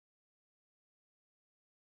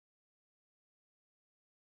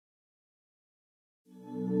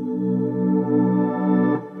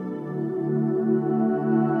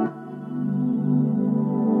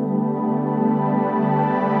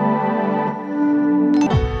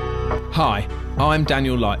Hi, I'm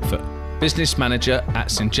Daniel Lightfoot, Business Manager at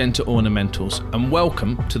Syngenta Ornamentals, and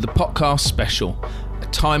welcome to the podcast special, a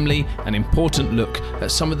timely and important look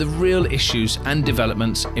at some of the real issues and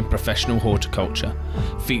developments in professional horticulture,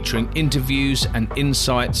 featuring interviews and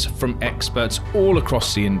insights from experts all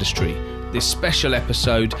across the industry. This special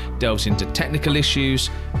episode delves into technical issues,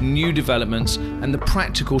 new developments, and the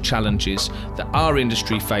practical challenges that our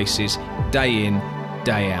industry faces day in,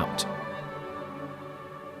 day out.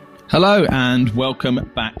 Hello and welcome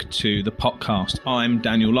back to the podcast. I'm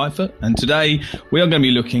Daniel Lightfoot, and today we are going to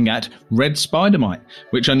be looking at red spider mite,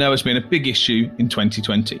 which I know has been a big issue in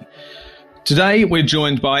 2020. Today we're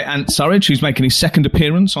joined by Ant Surridge, who's making his second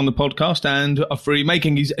appearance on the podcast, and for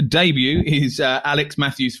making his debut is Alex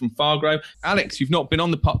Matthews from Fargrow. Alex, you've not been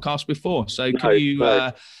on the podcast before, so can you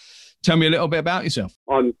tell me a little bit about yourself?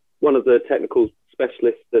 I'm one of the technical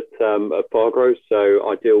specialists at Fargrow, so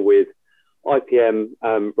I deal with IPM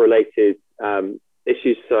related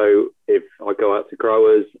issues. So if I go out to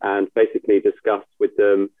growers and basically discuss with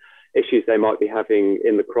them issues they might be having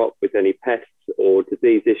in the crop with any pests or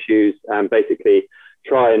disease issues, and basically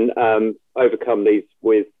try and overcome these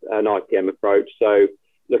with an IPM approach. So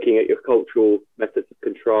looking at your cultural methods of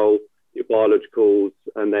control, your biologicals,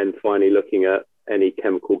 and then finally looking at any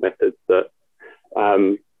chemical methods that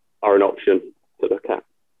are an option to look at.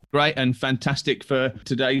 Great and fantastic for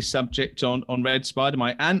today's subject on red spider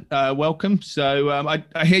mite. Ant, welcome. So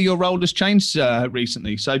I hear your role has changed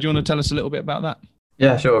recently. So do you want to tell us a little bit about that?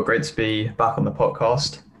 Yeah, sure. Great to be back on the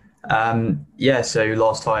podcast. So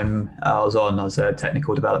last time I was on, I was a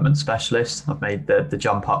technical development specialist. I've made the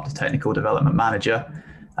jump up to technical development manager,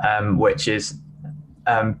 which is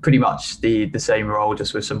pretty much the same role,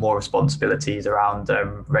 just with some more responsibilities around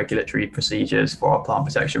regulatory procedures for our plant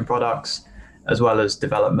protection products, as well as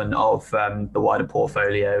development of the wider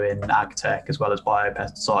portfolio in ag tech, as well as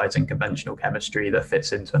biopesticides and conventional chemistry that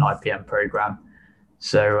fits into an IPM program.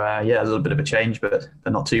 So a little bit of a change, but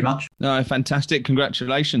not too much. No, fantastic.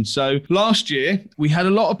 Congratulations. So last year, we had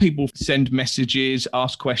a lot of people send messages,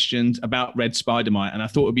 ask questions about red spider mite, and I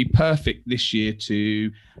thought it would be perfect this year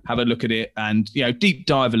to have a look at it and, deep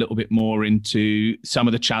dive a little bit more into some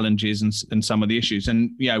of the challenges and some of the issues.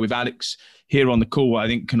 And, with Alex here on the call, I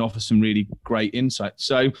think can offer some really great insights.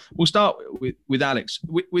 So we'll start with Alex.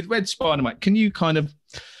 With red spider mite, can you kind of,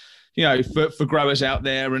 for growers out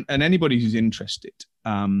there and anybody who's interested,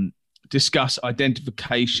 discuss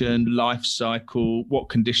identification, life cycle, what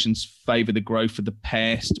conditions favour the growth of the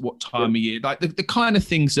pest, what time of year, like the kind of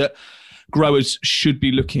things that growers should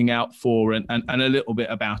be looking out for, and a little bit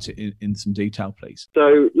about it in some detail, please.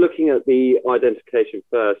 So looking at the identification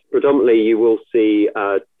first, predominantly you will see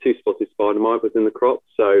two-spotted spider mite within the crop.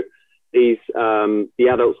 So these the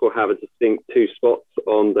adults will have a distinct two spots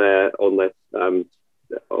on their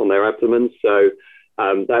abdomen. So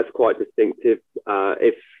that's quite distinctive.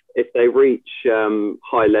 If they reach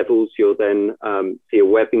high levels, you'll then see a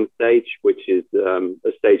webbing stage, which is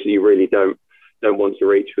a stage that you really don't want to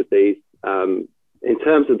reach with these. In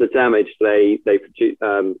terms of the damage they produce,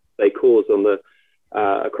 they cause on the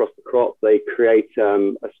across the crop, they create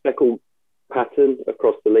a speckled pattern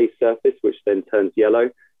across the leaf surface, which then turns yellow.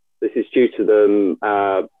 This is due to them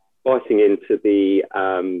biting into the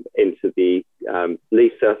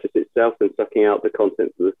leaf surface itself and sucking out the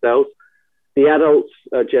contents of the cells. The adults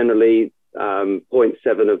are generally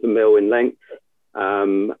 0.7 of the mil in length,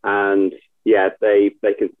 and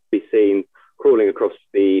they can be seen crawling across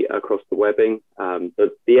the webbing.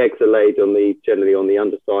 The eggs are laid generally on the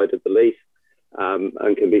underside of the leaf,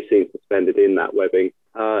 and can be seen suspended in that webbing.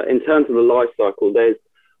 In terms of the life cycle, there's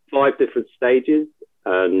 5 different stages,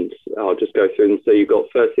 and I'll just go through them. So you've got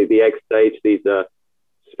firstly the egg stage. These are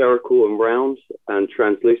spherical and round and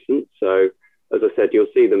translucent. So as I said, you'll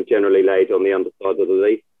see them generally laid on the underside of the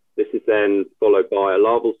leaf. This is then followed by a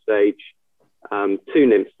larval stage, 2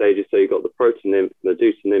 nymph stages. So you've got the proto-nymph and the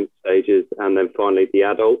deuter-nymph stages, and then finally the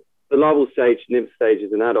adult. The larval stage, nymph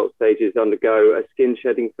stages and adult stages undergo a skin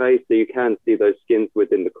shedding phase. So you can see those skins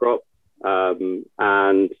within the crop, and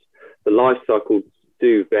the life cycles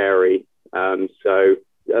do vary. So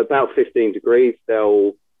about 15 degrees,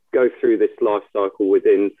 they'll go through this life cycle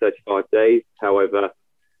within 35 days. However,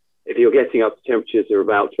 if you're getting up to temperatures of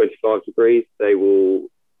about 25 degrees, they will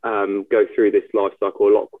go through this life cycle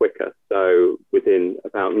a lot quicker, so within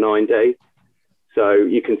about 9 days. So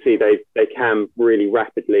you can see they can really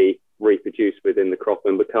rapidly reproduce within the crop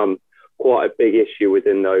and become quite a big issue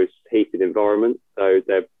within those heated environments. So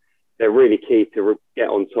they're really key to get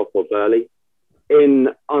on top of early. In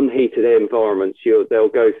unheated environments, they'll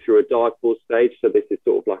go through a diapause stage. So this is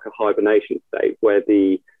sort of like a hibernation state where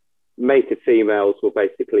the mated females will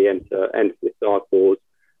basically enter this diapause,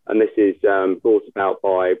 and this is brought about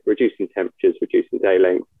by reducing temperatures, reducing day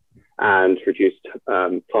length, and reduced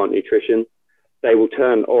plant nutrition. They will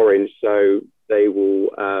turn orange, so they will.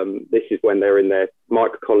 This is when they're in their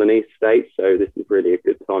microcolony state, so this is really a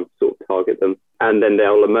good time to sort of target them. And then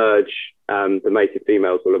they'll emerge. The mated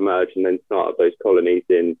females will emerge and then start up those colonies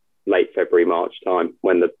in late February, March time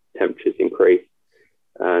when the temperatures increase.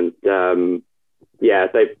 And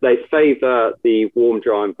they favour the warm,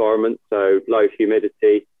 dry environment, so low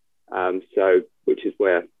humidity, which is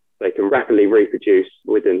where they can rapidly reproduce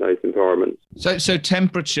within those environments. So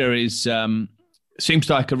temperature is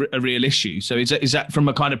seems like a real issue. So is that from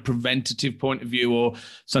a kind of preventative point of view, or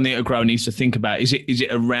something a grower needs to think about? Is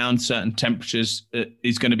it around certain temperatures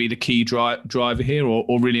is going to be the key driver here,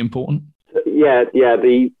 or really important? Yeah.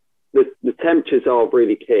 The temperatures are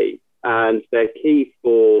really key, and they're key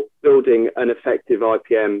for building an effective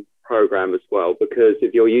IPM program as well, because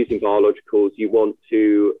if you're using biologicals, you want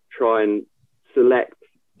to try and select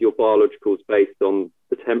your biologicals based on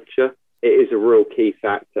the temperature. It is a real key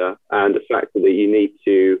factor, and a factor that you need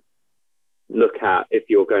to look at if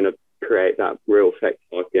you're going to create that real effective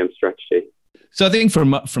IPM strategy. So I think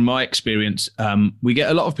from my experience, we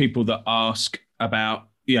get a lot of people that ask about,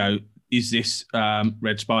 is this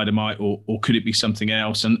red spider mite, or could it be something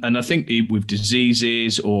else? And I think with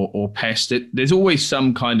diseases or pests, there's always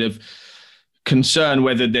some kind of concern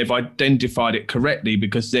whether they've identified it correctly,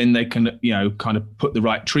 because then they can, kind of put the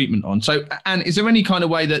right treatment on. So, and is there any kind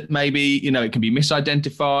of way that maybe, it can be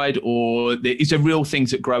misidentified, or is there real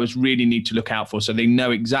things that growers really need to look out for so they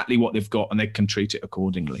know exactly what they've got and they can treat it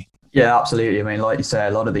accordingly? Yeah, absolutely. I mean, like you say,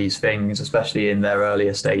 a lot of these things, especially in their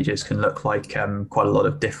earlier stages, can look like quite a lot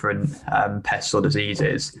of different pests or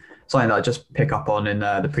diseases. Something that I just pick up on in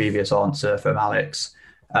the previous answer from Alex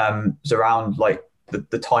is around like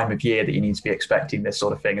the time of year that you need to be expecting this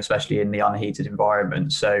sort of thing, especially in the unheated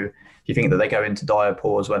environment. So you think that they go into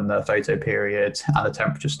diapause when the photoperiod and the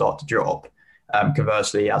temperatures start to drop.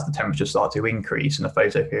 Conversely, as the temperatures start to increase and the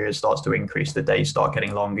photoperiod starts to increase, the days start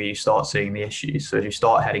getting longer, you start seeing the issues. So as you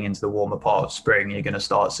start heading into the warmer part of spring, you're going to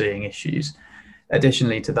start seeing issues.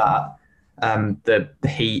 Additionally to that, the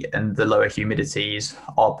heat and the lower humidities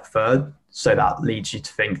are preferred. So that leads you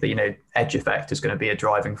to think that, edge effect is going to be a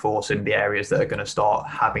driving force in the areas that are going to start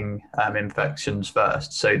having infections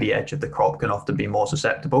first. So the edge of the crop can often be more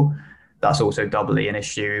susceptible. That's also doubly an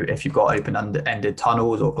issue if you've got open-ended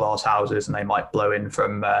tunnels or glass houses, and they might blow in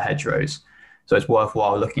from hedgerows. So it's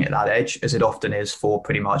worthwhile looking at that edge, as it often is for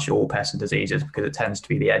pretty much all pests and diseases, because it tends to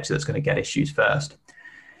be the edge that's going to get issues first.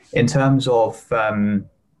 In terms of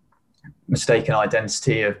mistaken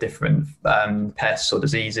identity of different pests or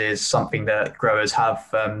diseases, something that growers have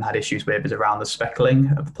had issues with is around the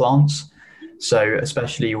speckling of the plants. So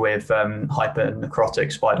especially with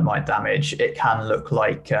hypernecrotic spider mite damage, it can look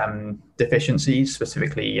like deficiencies,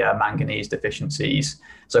 specifically manganese deficiencies.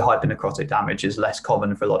 So hypernecrotic damage is less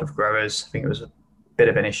common for a lot of growers. I think it was a bit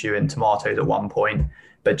of an issue in tomatoes at one point,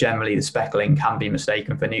 but generally the speckling can be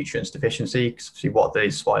mistaken for nutrients deficiency, because what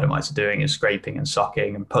these spider mites are doing is scraping and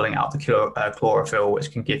sucking and pulling out the chlorophyll,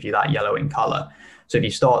 which can give you that yellowing colour. So if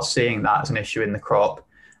you start seeing that as an issue in the crop,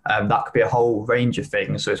 that could be a whole range of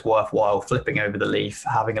things. So it's worthwhile flipping over the leaf,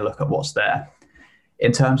 having a look at what's there.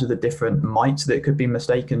 In terms of the different mites that it could be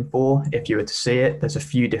mistaken for, if you were to see it, there's a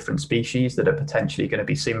few different species that are potentially going to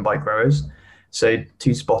be seen by growers. So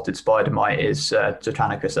two-spotted spider mite is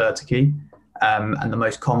Titranacus urticae. And the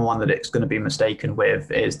most common one that it's going to be mistaken with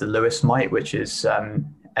is the Lewis mite, which is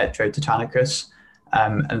Etrotitranacus.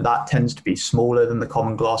 And that tends to be smaller than the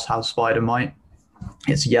common glasshouse spider mite.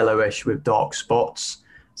 It's yellowish with dark spots.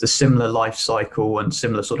 It's a similar life cycle and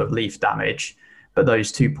similar sort of leaf damage, but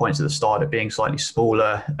those 2 points at the start of being slightly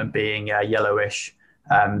smaller and being yellowish,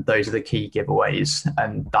 those are the key giveaways.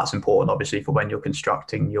 And that's important, obviously, for when you're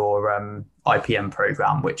constructing your IPM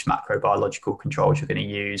program, which macrobiological controls you're going to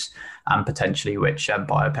use, and potentially which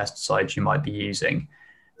biopesticides you might be using.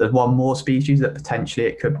 There's one more species that potentially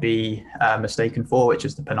it could be mistaken for, which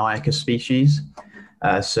is the Paniacus species.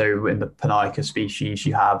 So in the Paniacus species,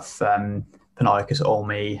 you have Paniacus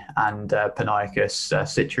olmei and Paniacus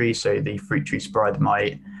citri, so the fruit tree spider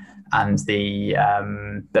mite and the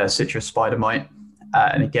citrus spider mite.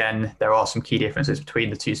 And again, there are some key differences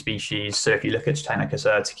between the two species. So if you look at Titranacus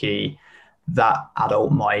urticae, that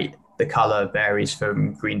adult mite, the colour varies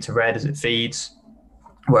from green to red as it feeds,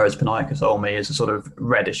 whereas Paniacus olmei is a sort of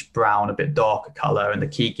reddish brown, a bit darker colour. And the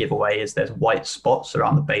key giveaway is there's white spots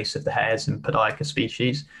around the base of the hairs in Paniacus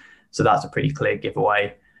species. So that's a pretty clear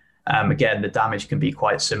giveaway. Again, the damage can be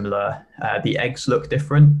quite similar. The eggs look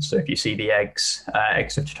different. So if you see the eggs of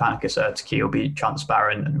Titanicus urticae will be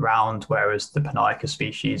transparent and round, whereas the Panaeca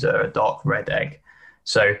species are a dark red egg.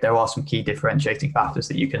 So there are some key differentiating factors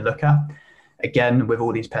that you can look at. Again, with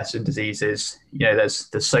all these pests and diseases, there's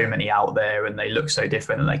so many out there and they look so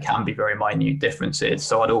different and they can be very minute differences.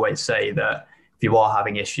 So I'd always say that if you are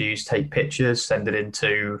having issues, take pictures, send it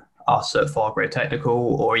into us at Fargrow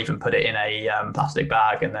Technical, or even put it in a plastic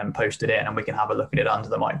bag and then post it in, and we can have a look at it under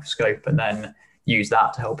the microscope and then use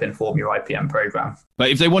that to help inform your IPM program.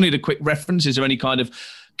 But if they wanted a quick reference, is there any kind of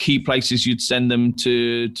key places you'd send them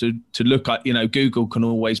to look at? Google can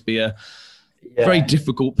always be a very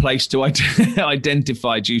difficult place to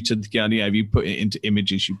identify due to, if you put it into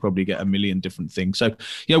images, you probably get a million different things. So,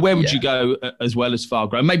 where would you go as well as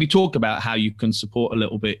Fargrow? Maybe talk about how you can support a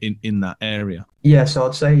little bit in that area. Yeah, so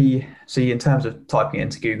I'd say, in terms of typing it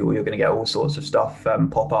into Google, you're going to get all sorts of stuff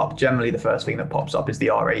pop up. Generally, the first thing that pops up is the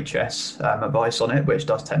RHS advice on it, which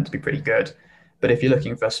does tend to be pretty good. But if you're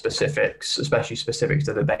looking for specifics, especially specifics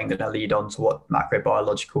that are then going to lead on to what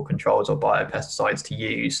macrobiological controls or biopesticides to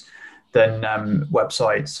use, then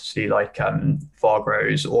websites like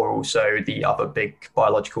Fargrow's, or also the other big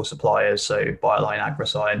biological suppliers, so Bioline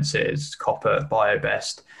AgroSciences, Copper,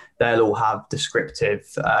 BioBest, they'll all have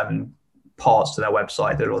descriptive parts to their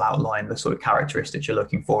website that will outline the sort of characteristics you're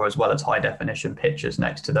looking for, as well as high definition pictures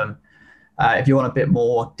next to them. If you want a bit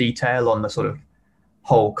more detail on the sort of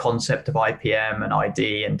whole concept of IPM and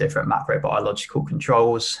ID and different macrobiological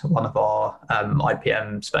controls, one of our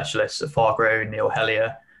IPM specialists at Fargrow, Neil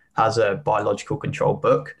Hellier, has a biological control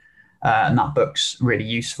book, and that book's really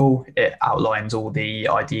useful. It outlines all the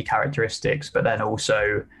ID characteristics, but then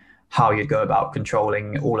also how you'd go about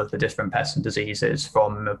controlling all of the different pests and diseases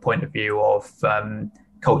from a point of view of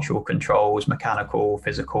cultural controls, mechanical,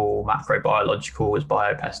 physical, macrobiological as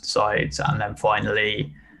biopesticides, and then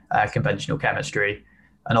finally conventional chemistry.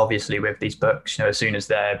 And obviously with these books, as soon as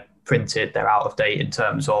they're printed, they're out of date in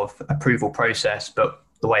terms of approval process, but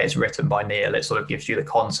the way it's written by Neil, it sort of gives you the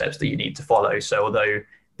concepts that you need to follow. So although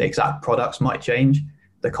the exact products might change,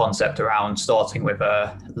 the concept around starting with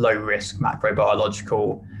a low risk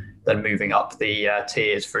macrobiological, then moving up the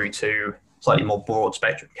tiers through to slightly more broad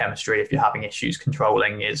spectrum chemistry if you're having issues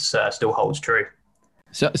controlling is still holds true.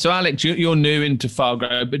 So Alex, you're new into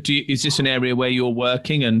Fargrow, but is this an area where you're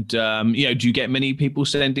working, and do you get many people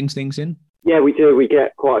sending things in? Yeah, we do. We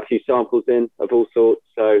get quite a few samples in of all sorts.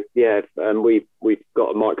 So we've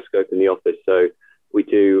got a microscope in the office, so we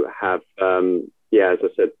do have as I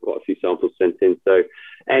said, quite a few samples sent in. So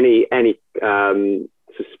any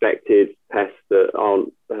suspected pests that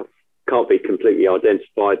can't be completely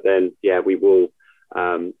identified, then we will.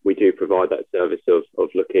 We do provide that service of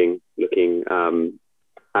looking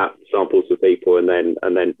at samples of people and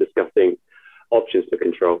then discussing options for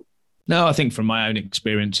control. No, I think from my own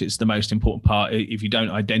experience, it's the most important part. If you don't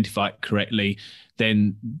identify it correctly,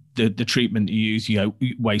 then the treatment you use,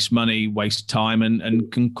 waste money, waste time,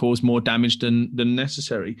 and can cause more damage than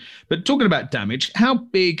necessary. But talking about damage, how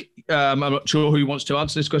big, I'm not sure who wants to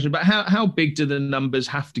answer this question, but how big do the numbers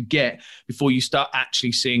have to get before you start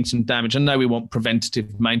actually seeing some damage? I know we want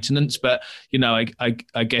preventative maintenance, but,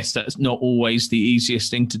 I guess that's not always the easiest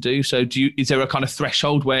thing to do. So is there a kind of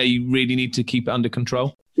threshold where you really need to keep it under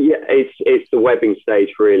control? Yeah, it's the webbing stage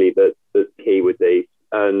really that's key with these.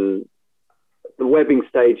 And the webbing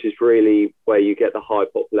stage is really where you get the high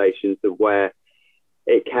populations of where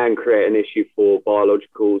it can create an issue for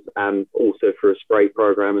biologicals and also for a spray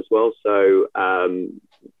program as well. So,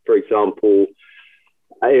 for example,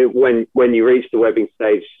 when you reach the webbing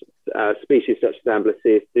stage, species such as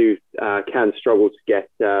Amblysseus can struggle to get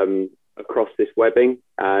across this webbing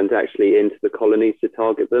and actually into the colonies to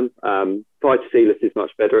target them. Phytocoelis is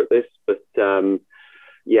much better at this, but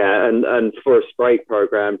and for a spray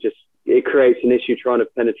program, it creates an issue trying to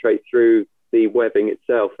penetrate through the webbing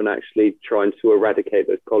itself and actually trying to eradicate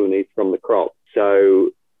those colonies from the crop. So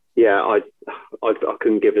I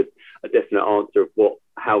couldn't give a definite answer of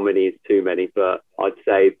how many is too many, but I'd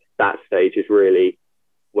say that stage is really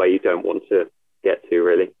where you don't want to get to,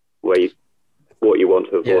 really, what you want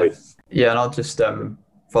to avoid. Yeah, and I'll just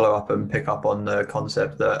follow up and pick up on the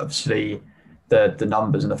concept that obviously the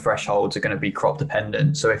numbers and the thresholds are going to be crop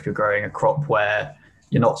dependent. So if you're growing a crop where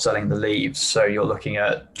you're not selling the leaves, so you're looking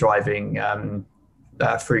at driving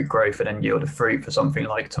fruit growth and then yield of fruit for something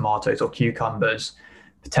like tomatoes or cucumbers,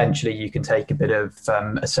 potentially you can take a bit of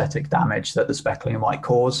aesthetic damage that the speckling might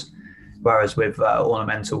cause. Whereas with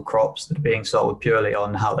ornamental crops that are being sold purely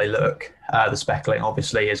on how they look, the speckling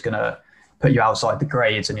obviously is going to put you outside the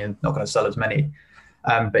grades and you're not going to sell as many.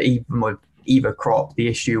 But even either crop. The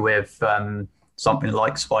issue with something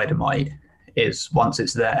like spider mite is once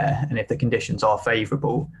it's there, and if the conditions are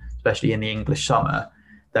favourable, especially in the English summer,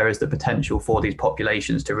 there is the potential for these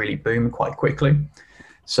populations to really boom quite quickly.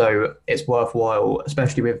 So it's worthwhile,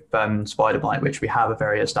 especially with spider mite, which we have a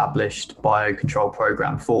very established biocontrol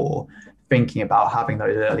program for, thinking about having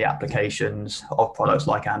those early applications of products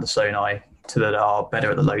like Andisoni that are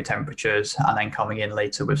better at the low temperatures, and then coming in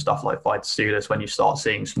later with stuff like Vitasulus when you start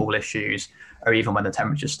seeing small issues, or even when the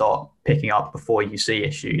temperatures start picking up before you see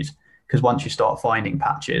issues. Because once you start finding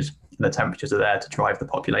patches and the temperatures are there to drive the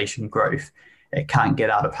population growth, it can get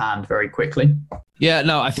out of hand very quickly. Yeah,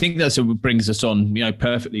 no, I think that's what brings us on,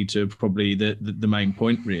 perfectly to probably the main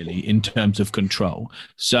point, really, in terms of control.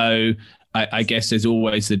 So I guess there's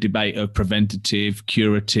always the debate of preventative,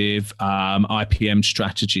 curative, IPM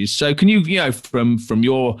strategies. So can you, from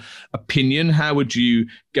your opinion, how would you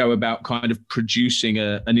go about kind of producing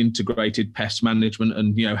an integrated pest management,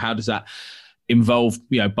 and how does that involve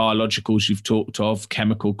biologicals you've talked of,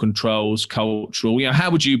 chemical controls, cultural? How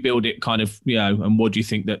would you build it kind of, and what do you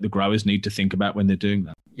think that the growers need to think about when they're doing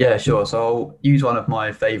that? Yeah, sure. So I'll use one of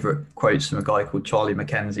my favorite quotes from a guy called Charlie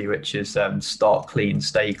McKenzie, which is start clean,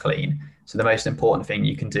 stay clean. So the most important thing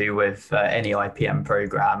you can do with any IPM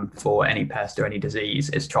program for any pest or any disease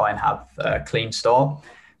is try and have a clean start.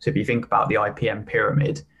 So if you think about the IPM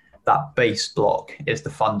pyramid, that base block is the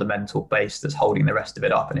fundamental base that's holding the rest of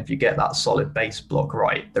it up. And if you get that solid base block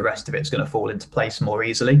right, the rest of it's going to fall into place more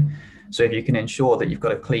easily. So if you can ensure that you've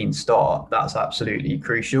got a clean start, that's absolutely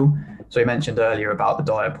crucial. So we mentioned earlier about the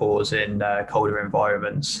diapause in colder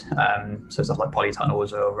environments, so stuff like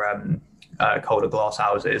polytunnels or colder glass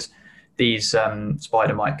houses. These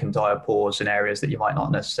spider mite can diapause in areas that you might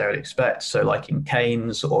not necessarily expect, so like in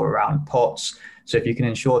canes or around pots. So if you can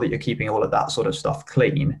ensure that you're keeping all of that sort of stuff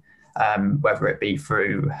clean, whether it be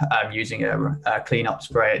through using a cleanup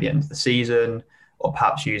spray at the end of the season, or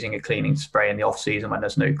perhaps using a cleaning spray in the off season when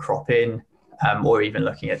there's no crop in, or even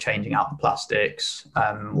looking at changing out the plastics,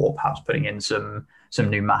 or perhaps putting in some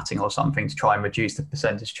new matting or something to try and reduce the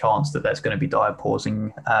percentage chance that there's going to be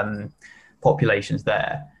diapausing populations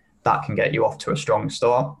there, that can get you off to a strong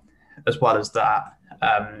start. As well as that,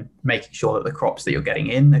 making sure that the crops that you're getting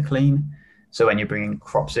in are clean. So when you're bringing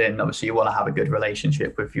crops in, obviously you want to have a good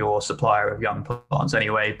relationship with your supplier of young plants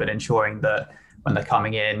anyway, but ensuring that when they're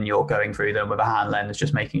coming in, you're going through them with a hand lens,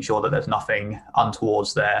 just making sure that there's nothing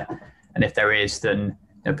untowards there. And if there is, then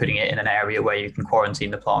putting it in an area where you can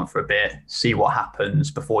quarantine the plant for a bit, see what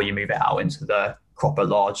happens before you move it out into the crop at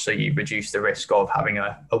large, so you reduce the risk of having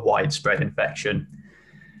a widespread infection.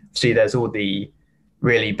 See, there's all the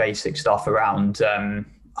really basic stuff around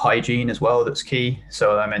hygiene as well that's key.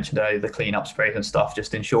 So I mentioned earlier the cleanup sprays and stuff,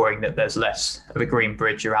 just ensuring that there's less of a green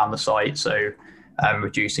bridge around the site, so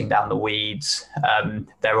reducing down the weeds.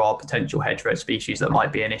 There are potential hedgerow species that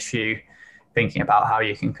might be an issue, thinking about how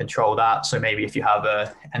you can control that. So maybe if you have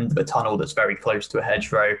a end of a tunnel that's very close to a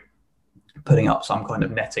hedgerow, putting up some kind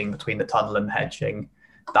of netting between the tunnel and the hedging,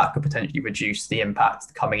 that could potentially reduce the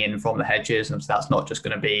impact coming in from the hedges. And so that's not just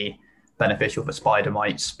going to be beneficial for spider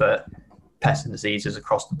mites, but pests and diseases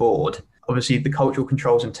across the board. Obviously, the cultural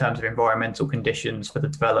controls in terms of environmental conditions for the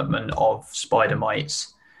development of spider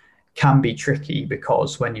mites can be tricky,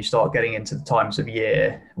 because when you start getting into the times of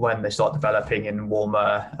year when they start developing in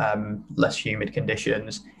warmer, less humid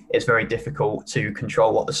conditions, it's very difficult to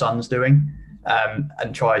control what the sun's doing.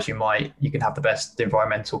 And try as you might, you can have the best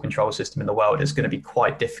environmental control system in the world, it's going to be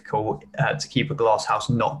quite difficult to keep a glass house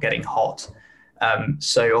not getting hot.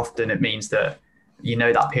 So often it means that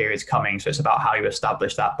that period's coming, so it's about how you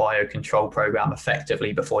establish that biocontrol program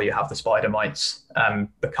effectively before you have the spider mites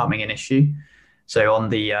becoming an issue. So on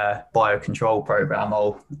the biocontrol program,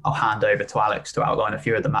 I'll hand over to Alex to outline a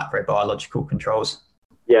few of the macrobiological controls.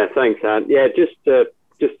 Yeah, thanks, Ant. Yeah, just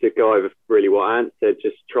to go over really what Ant said,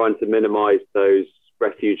 just trying to minimise those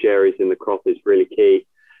refuge areas in the crop is really key.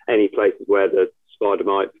 Any places where the spider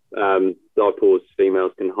mite diapause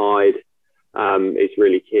females can hide is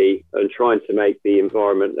really key, and trying to make the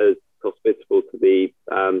environment as hospitable to the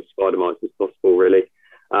spider mites as possible, really.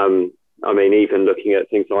 I mean, even looking at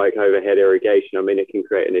things like overhead irrigation, I mean, it can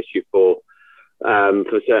create an issue for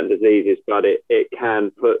certain diseases, but it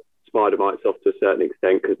can put spider mites off to a certain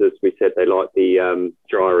extent, because, as we said, they like the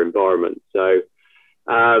drier environment. So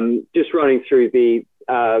just running through the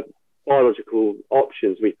biological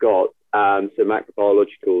options we've got, so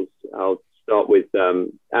macrobiologicals, I'll start with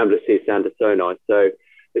Amblyseius andersoni. So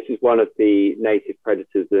this is one of the native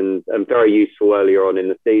predators, and very useful earlier on in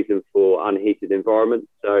the season for unheated environments.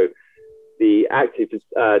 So the active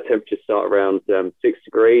temperatures start around 6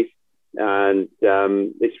 degrees. and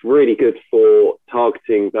it's really good for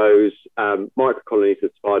targeting those microcolonies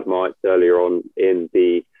of spider mites earlier on in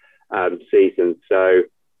the season. So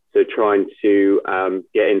trying to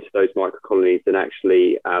get into those microcolonies and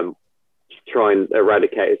actually try and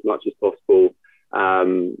eradicate as much as possible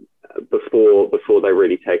before they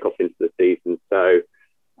really take off into the season. So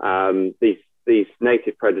these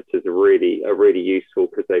native predators are really useful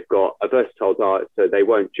because they've got a versatile diet. So they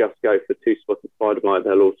won't just go for two-spotted spider mite.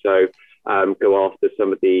 They'll also go after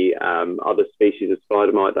some of the other species of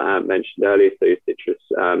spider mite that I mentioned earlier, so citrus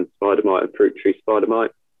spider mite and fruit tree spider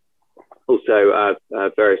mite. Also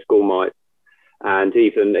various gall mites, and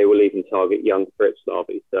they will even target young thrips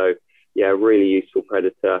larvae. So yeah, really useful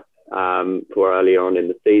predator for early on in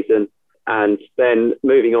the season. And then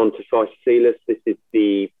moving on to Phytoscelis, this is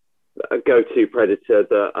the go-to predator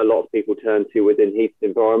that a lot of people turn to within heated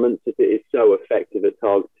environments, as it is so effective at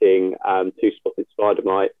targeting two-spotted spider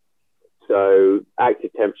mite. So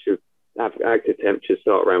active temperatures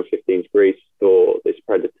start around 15 degrees for this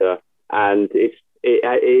predator, and it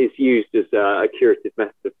is used as a curative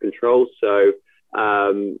method of control. So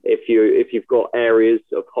if you've got areas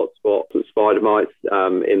of hotspots of spider mites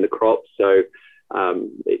in the crop, so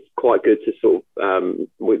it's quite good to sort of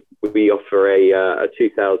we offer a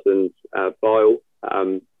 2,000 vial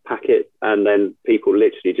packet, and then people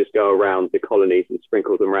literally just go around the colonies and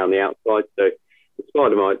sprinkle them around the outside. So the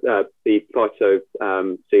spider mite, the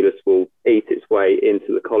Phytoscelis will eat its way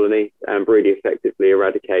into the colony and really effectively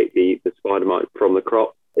eradicate the spider mite from the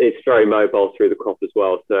crop. It's very mobile through the crop as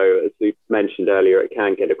well. So as we mentioned earlier, it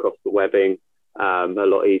can get across the webbing a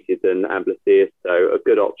lot easier than Amblyceus. So a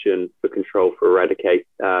good option for control for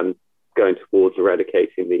going towards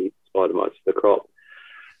eradicating the spider mites of the crop.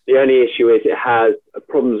 The only issue is it has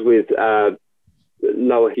problems with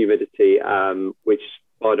lower humidity, which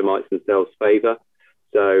spider mites themselves favour.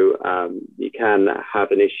 So you can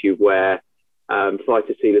have an issue where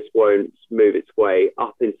Phytoscelis won't move its way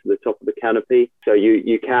up into the top of the canopy. So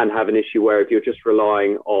you can have an issue where if you're just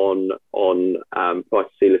relying on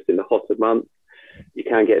Phytoscelis in the hotter months, you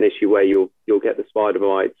can get an issue where you'll get the spider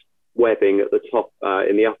mites webbing at the top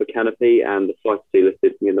in the upper canopy and the Phytoscelis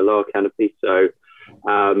sitting in the lower canopy. So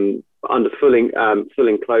under full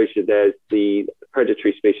enclosure, there's the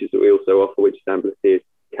predatory species that we also offer, which is Amblyceus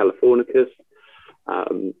californicus.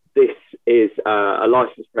 This is a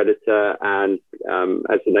licensed predator, and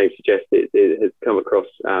as the name suggests, it has come across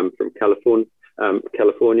from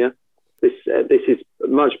California. This is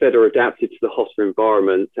much better adapted to the hotter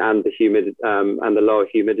environment and the lower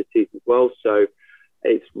humidities as well. So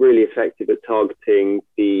it's really effective at targeting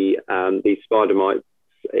these spider mites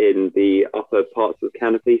in the upper parts of the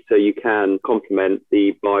canopy. So you can complement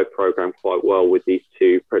the bioprogram quite well with these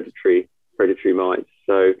two predatory mites.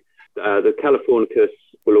 So the Californicus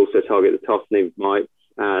will also target the tarsinemid mites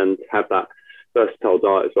and have that versatile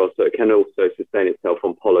diet as well. So it can also sustain itself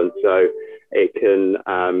on pollen. So it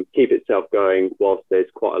can keep itself going whilst there's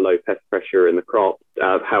quite a low pest pressure in the crop.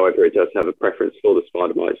 However, it does have a preference for the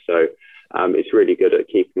spider mites. So it's really good at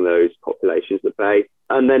keeping those populations at bay.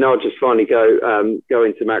 And then I'll just finally go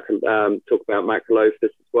into talk about Macrolophus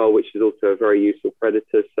as well, which is also a very useful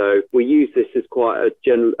predator. So we use this as quite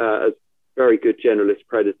a very good generalist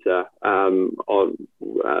predator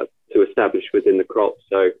to establish within the crop.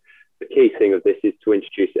 So the key thing of this is to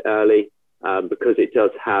introduce it early, because it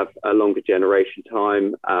does have a longer generation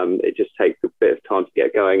time. It just takes a bit of time to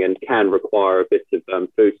get going and can require a bit of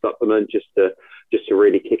food supplement just to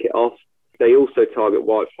really kick it off. They also target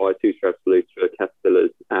whitefly, Tuscarora salutis, caterpillars,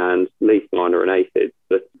 and leaf miner and aphids.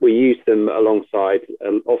 But we use them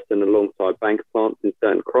often alongside banker plants in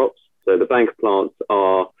certain crops. So the banker plants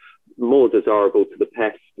are more desirable to the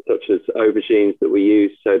pests, such as aubergines that we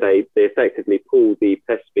use. So they effectively pull the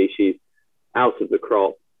pest species out of the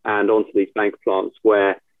crop and onto these banker plants,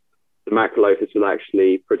 where the Macrolophus will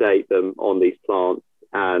actually predate them on these plants,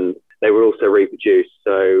 and they will also reproduce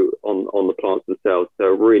on the plants themselves. So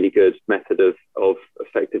a really good method of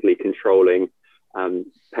effectively controlling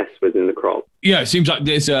pests within the crop. Yeah, it seems like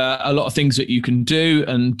there's a lot of things that you can do.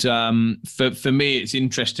 And for me, it's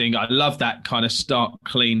interesting. I love that kind of start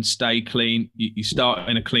clean, stay clean. You start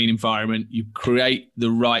in a clean environment, you create the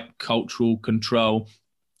right cultural control,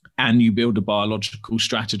 and you build a biological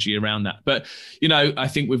strategy around that. But, I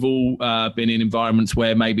think we've all been in environments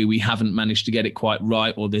where maybe we haven't managed to get it quite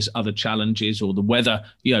right, or there's other challenges, or the weather,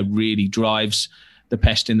 really drives the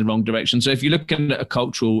pest in the wrong direction. So if you're looking at a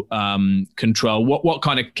cultural control, what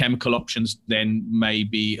kind of chemical options then may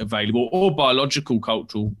be available, or biological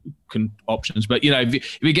cultural options? But,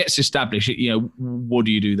 if it gets established, what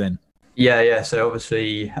do you do then? Yeah. So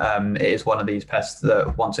obviously, it is one of these pests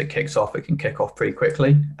that once it kicks off, it can kick off pretty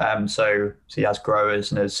quickly. So as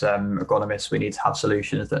growers and as agronomists, we need to have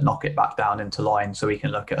solutions that knock it back down into line, so we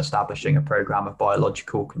can look at establishing a program of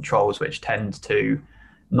biological controls, which tend to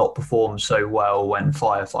not perform so well when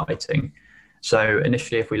firefighting. So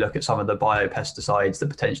initially, if we look at some of the biopesticides that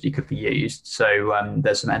potentially could be used, so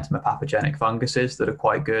there's some entomopathogenic funguses that are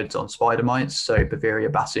quite good on spider mites. So Beauveria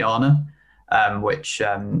bassiana, which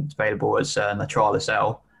is available as Naturalis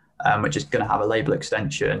L, which is going to have a label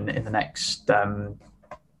extension in the next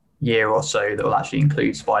year or so that will actually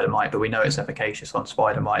include spider mite, but we know it's efficacious on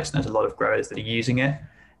spider mites, and there's a lot of growers that are using it.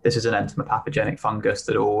 This is an entomopathogenic fungus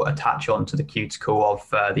that will attach onto the cuticle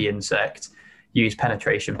of the insect, use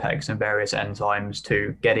penetration pegs and various enzymes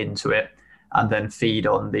to get into it, and then feed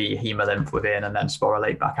on the hemolymph within and then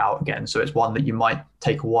sporulate back out again. So it's one that you might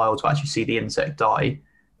take a while to actually see the insect die,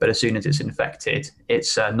 but as soon as it's infected,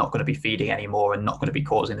 it's not going to be feeding anymore and not going to be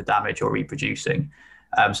causing the damage or reproducing.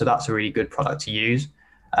 So that's a really good product to use.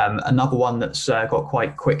 Another one that's got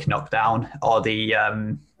quite quick knockdown are the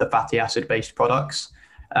fatty acid based products.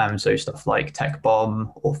 So stuff like Tech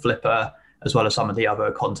Bomb or Flipper, as well as some of the other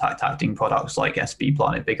contact acting products like SB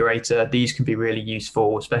Plant Invigorator. These can be really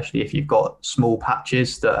useful, especially if you've got small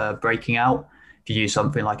patches that are breaking out. If you use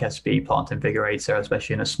something like SB Plant Invigorator,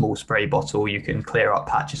 especially in a small spray bottle, you can clear up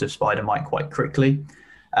patches of spider mite quite quickly.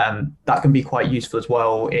 That can be quite useful as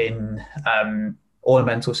well in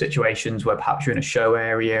ornamental situations where perhaps you're in a show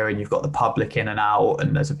area and you've got the public in and out,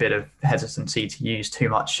 and there's a bit of hesitancy to use too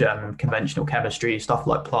much conventional chemistry. Stuff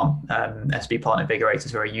like SB Plant Invigorator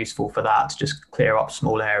is very useful for that, to just clear up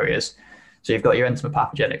small areas. So you've got your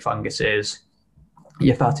entomopathogenic funguses,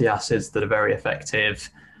 your fatty acids that are very effective.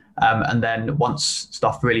 And then once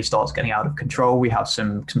stuff really starts getting out of control, we have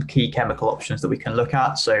some key chemical options that we can look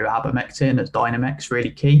at. So abamectin as Dynamex,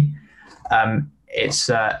 really key. It's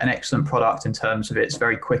an excellent product in terms of its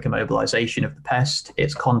very quick immobilization of the pest.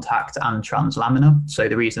 It's contact and translaminar. So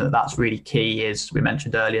the reason that that's really key is we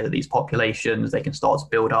mentioned earlier that these populations, they can start to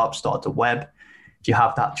build up, start to web. If you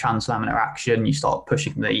have that translaminar action, you start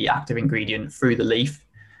pushing the active ingredient through the leaf,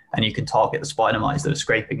 and you can target the spider mites that are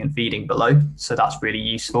scraping and feeding below. So that's really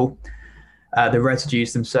useful. The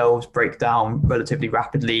residues themselves break down relatively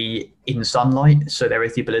rapidly in sunlight. So there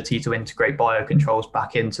is the ability to integrate biocontrols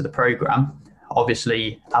back into the program.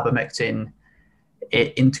 Obviously, abamectin,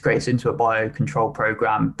 it integrates into a biocontrol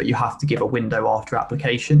program, but you have to give a window after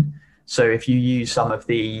application. So if you use some of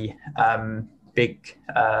the big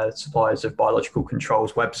suppliers of biological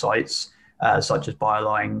controls websites, such as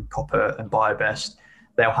BioLine, Copper, and BioBest,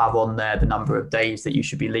 they'll have on there the number of days that you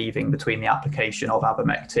should be leaving between the application of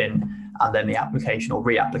abamectin and then the application or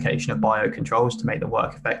reapplication of biocontrols to make them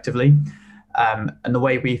work effectively. And the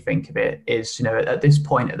way we think of it is, at this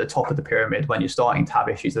point at the top of the pyramid, when you're starting to have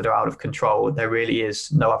issues that are out of control, there really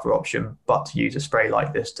is no other option but to use a spray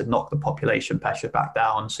like this to knock the population pressure back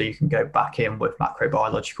down, so you can go back in with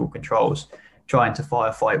macrobiological controls. Trying to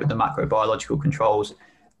firefight with the macrobiological controls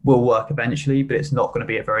will work eventually, but it's not going to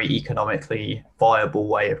be a very economically viable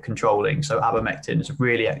way of controlling. So abamectin is a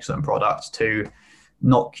really excellent product to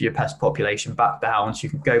knock your pest population back down, so you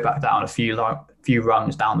can go back down a few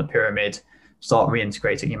rungs down the pyramid, start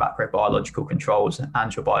reintegrating your macrobiological controls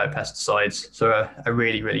and your biopesticides. So a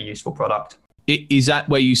really, really useful product. Is that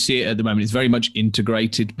where you see it at the moment? It's very much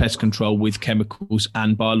integrated pest control with chemicals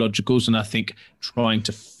and biologicals. And I think trying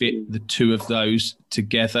to fit the two of those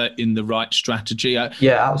together in the right strategy.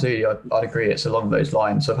 Yeah, absolutely. I'd agree. It's along those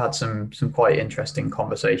lines. I've had some quite interesting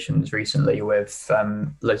conversations recently with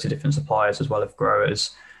loads of different suppliers as well as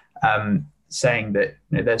growers, saying that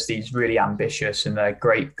there's these really ambitious and they're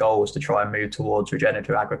great goals to try and move towards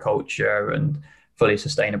regenerative agriculture and fully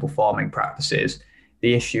sustainable farming practices.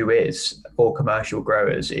 The issue is, for commercial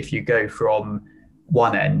growers, if you go from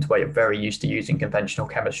one end where you're very used to using conventional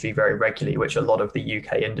chemistry very regularly, which a lot of the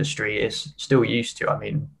UK industry is still used to. I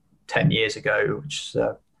mean, 10 years ago, which is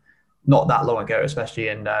not that long ago, especially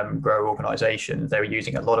in grower organizations, they were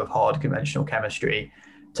using a lot of hard conventional chemistry,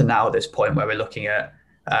 to now this point where we're looking at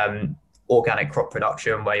organic crop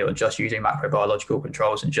production, where you're just using macrobiological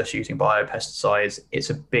controls and just using biopesticides. It's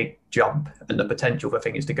a big jump, and the potential for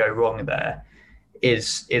things to go wrong there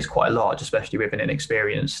is quite large, especially with an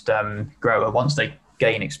inexperienced grower. Once they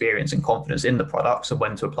gain experience and confidence in the products and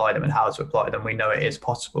when to apply them and how to apply them, we know it is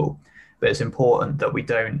possible. But it's important that we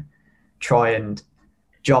don't try and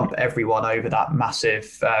jump everyone over that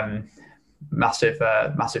massive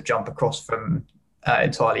jump across from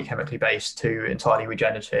entirely chemically based to entirely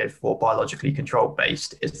regenerative or biologically controlled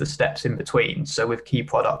based. Is the steps in between. So with key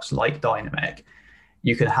products like Dynamec,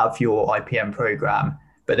 you can have your IPM program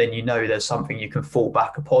but then there's something you can fall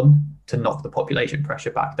back upon to knock the population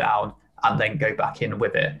pressure back down and then go back in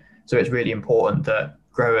with it. So it's really important that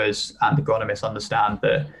growers and agronomists understand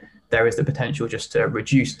that there is the potential just to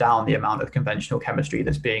reduce down the amount of conventional chemistry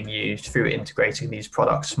that's being used through integrating these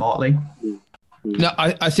products smartly. No,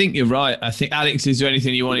 I think you're right. I think, Alex, is there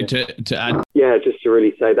anything you wanted to add? Yeah, just to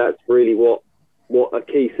really say that's really what a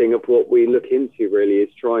key thing of what we look into really is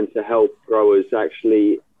trying to help growers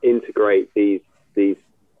actually integrate these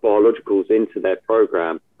biologicals into their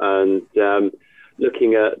program, and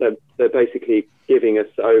looking at they're basically giving us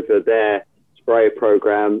over their sprayer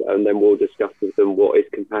program, and then we'll discuss with them what is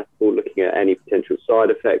compatible, looking at any potential side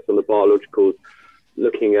effects on the biologicals,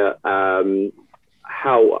 looking at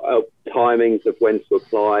how timings of when to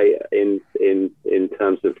apply in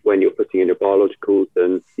terms of when you're putting in your biologicals,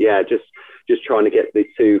 and just trying to get the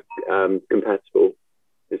two compatible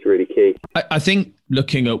is really key. I think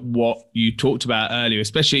looking at what you talked about earlier,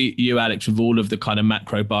 especially you, Alex, with all of the kind of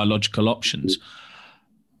macrobiological options,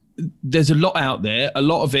 there's a lot out there. A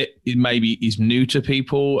lot of it maybe is new to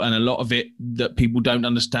people, and a lot of it that people don't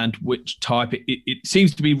understand which type. It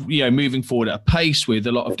seems to be moving forward at a pace with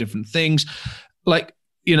a lot of different things. Like,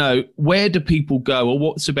 where do people go, or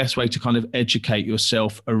what's the best way to kind of educate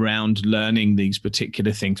yourself around learning these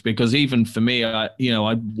particular things? Because even for me, I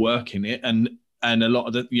work in it, and a lot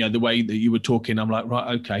of the way that you were talking, I'm like,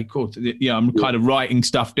 right, okay, cool. I'm kind of writing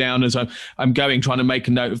stuff down as I'm going, trying to make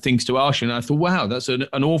a note of things to ask you. And I thought, wow, that's an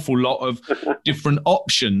awful lot of different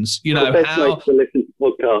options. How to listen to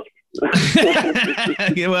podcasts.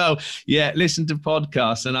 Well, yeah, listen to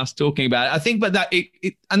podcasts and us talking about it. I think, but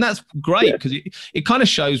and that's great, because it kind of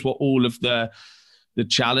shows what all of the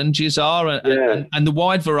challenges are and the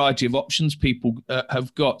wide variety of options people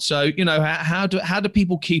have got. So, how do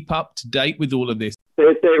people keep up to date with all of this? There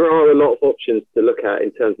are a lot of options to look at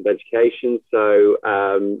in terms of education. So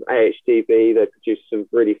AHDB, they produce some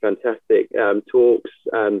really fantastic talks,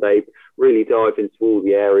 and they really dive into all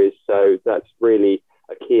the areas. So that's really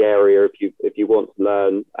a key area if you want to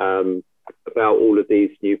learn about all of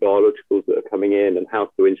these new biologicals that are coming in and how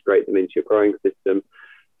to integrate them into your growing system.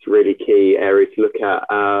 It's a really key area to look at.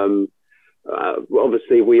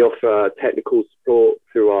 Obviously, we offer technical support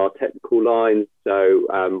through our technical line, so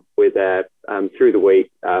we're there through the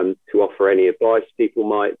week to offer any advice people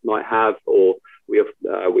might have, or we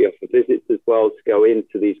offer visits as well to go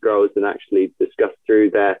into these growers and actually discuss through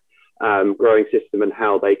their growing system and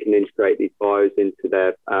how they can integrate these bios into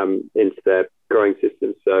their growing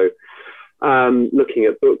system. So looking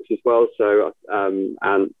at books as well. So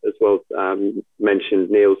and as well mentioned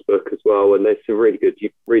Neil's book as well. And there's some really good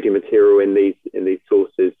reading material in these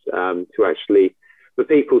sources to actually for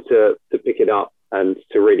people to pick it up and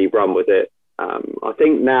to really run with it. I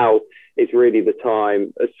think now is really the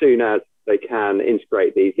time, as soon as they can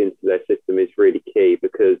integrate these into their system, is really key,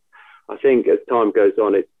 because I think as time goes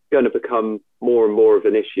on, it's going to become more and more of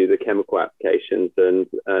an issue, the chemical applications, and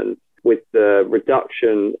with the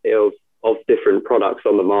reduction of different products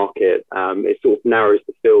on the market, it sort of narrows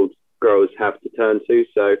the field growers have to turn to.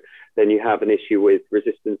 So then you have an issue with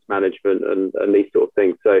resistance management and these sort of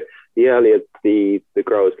things. So the earlier the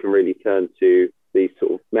growers can really turn to these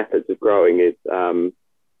sort of methods of growing is the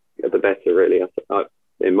better, really,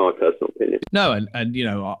 in my personal opinion. No, and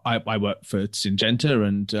I work for Syngenta,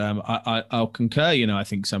 and I'll concur. I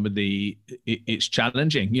think some of it's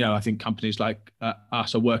challenging. I think companies like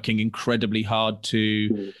us are working incredibly hard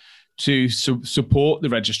to support the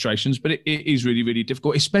registrations, but it is really, really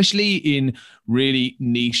difficult, especially in really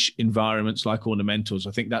niche environments like ornamentals.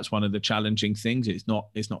 I think that's one of the challenging things. It's not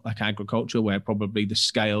like agriculture, where probably the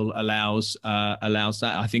scale allows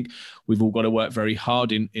that. I think we've all got to work very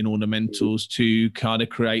hard in ornamentals to kind of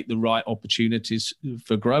create the right opportunities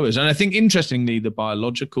for growers. And I think, interestingly, the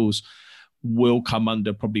biologicals will come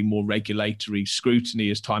under probably more regulatory scrutiny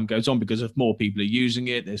as time goes on, because if more people are using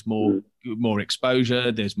it, there's more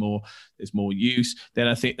exposure, there's more use, then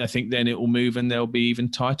I think then it will move, and there'll be even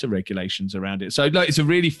tighter regulations around it. So it's a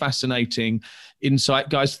really fascinating insight,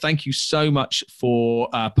 guys. Thank you so much for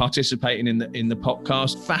participating in the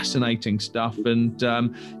podcast. Fascinating stuff, and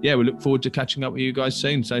we look forward to catching up with you guys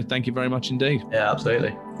soon. So thank you very much indeed. Yeah,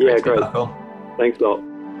 absolutely. Yeah, great. Thanks a lot.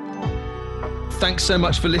 Thanks so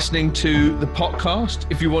much for listening to the podcast.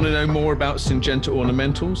 If you want to know more about Syngenta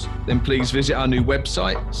Ornamentals, then please visit our new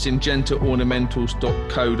website,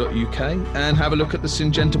 syngentaornamentals.co.uk, and have a look at the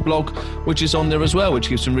Syngenta blog, which is on there as well, which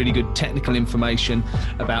gives some really good technical information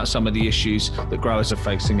about some of the issues that growers are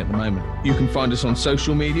facing at the moment. You can find us on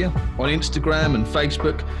social media, on Instagram and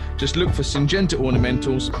Facebook. Just look for Syngenta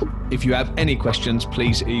Ornamentals. If you have any questions,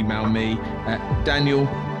 please email me at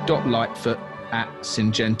daniel.lightfoot at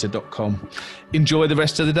syngenta.com. Enjoy the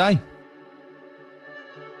rest of the day.